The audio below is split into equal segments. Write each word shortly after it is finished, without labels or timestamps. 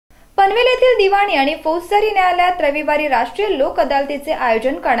पनवेल येथील दिवाणी आणि फौजदारी न्यायालयात रविवारी राष्ट्रीय लोक अदालतीचे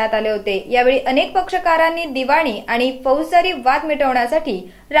आयोजन करण्यात आले होते। यावेळी अनेक पक्षकारांनी दिवाणी आणि फौजदारी वाद मिटवण्यासाठी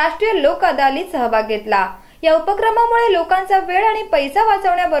राष्ट्रीय लोक अदालतीत सहभाग घेतला। या उपक्रमामुळे लोकांचा वेळ आणि पैसा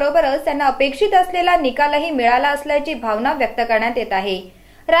वाचवण्याबरोबरच त्यांना अपेक्षित असलेला निकालही मिळाला असल्याची भावना व्यक्त करण्यात येत आहे।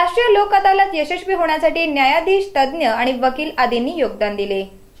 राष्ट्रीय लोक अदालत यशस्वी होण्यासाठी न्यायाधीश, तज्ञ आणि वकील आदींनी योगदान दिले।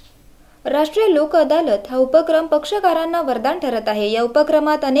 राष्ट्रीय लोक अदालत हा उपक्रम पक्षकारांना वरदान ठरत आहे। या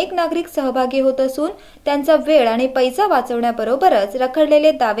उपक्रमात अनेक नागरिक सहभागी होत असून त्यांचा वेळ आणि पैसा वाचवण्याबरोबरच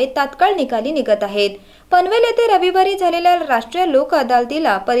रखडलेले दावे तात्काळ निकाली निघत आहेत। पनवेल येथे रविवारी झालेल्या राष्ट्रीय लोक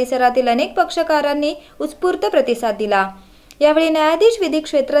अदालतीला परिसरातील अनेक पक्षकारांनी उत्स्फूर्त प्रतिसाद दिला। यावेळी न्यायाधीश, विधी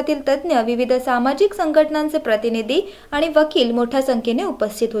क्षेत्रातील तज्ञ, विविध सामाजिक संघटनांचे प्रतिनिधी आणि वकील मोठ्या संख्येने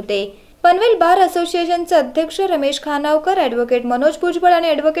उपस्थित होते। पनवेल बार असोसिएशनचे अध्यक्ष रमेश खानावकर, ॲडव्होकेट मनोज भुजबळ आणि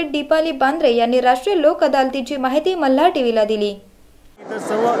ॲडव्होकेट दीपाली बांद्रे यांनी राष्ट्रीय लोक अदालतीची माहिती मल्हार टीव्हीला दिली। इतर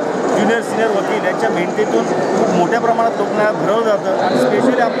सर्व ज्युनियर सिनियर वकील यांच्या मेहनतीतून खूप मोठ्या प्रमाणात लोकांना भरवलं जातं आणि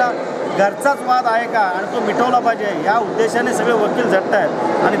स्पेशली आपला घरचाच वाद आहे का आणि तो मिटवला पाहिजे या उद्देशाने सगळे वकील झटत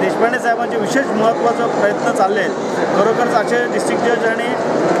आहेत आणि देशपांडे साहेबांचे विशेष महत्त्वाचे प्रयत्न चालले आहेत। खरोखरच असे डिस्ट्रिक्ट जज आणि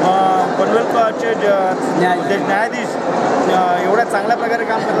पनवेलचे न्यायाधीश एवढ्या चांगल्या प्रकारे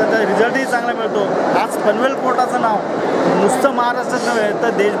काम करतात, त्याचा रिझल्टही चांगला मिळतो। आज पनवेल कोर्टाचं नाव नुसतं महाराष्ट्रात नव्हे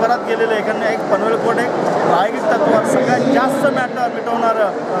तर देशभरात गेलेलं आहे, कारण एक पनवेल कोर्ट एक प्रायोगिक तत्वावर सगळ्यात जास्त मॅटर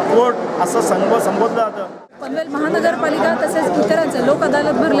मिटवणारं कोर्ट असं संबोधलं जातं। पनवेल महानगरपालिका तसेच इतरांचे लोक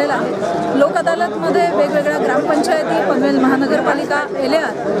अदालत भरलेला आहे। लोक अदालतमध्ये वेगवेगळ्या ग्रामपंचायती, पनवेल महानगरपालिका,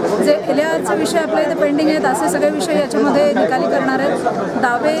 एलएआर, जे एलएआरचे विषय आपल्या इथे पेंडिंग आहेत असे सगळे विषय याच्यामध्ये निकाली करणार आहेत।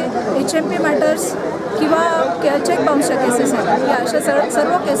 दावे, HMP मॅटर्स किंवा चेक बाउन्सच्या केसेस आहेत, या अशा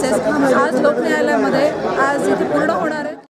सर्व केसेस आज लोक न्यायालयामध्ये आज इथे पूर्ण होणार आहेत।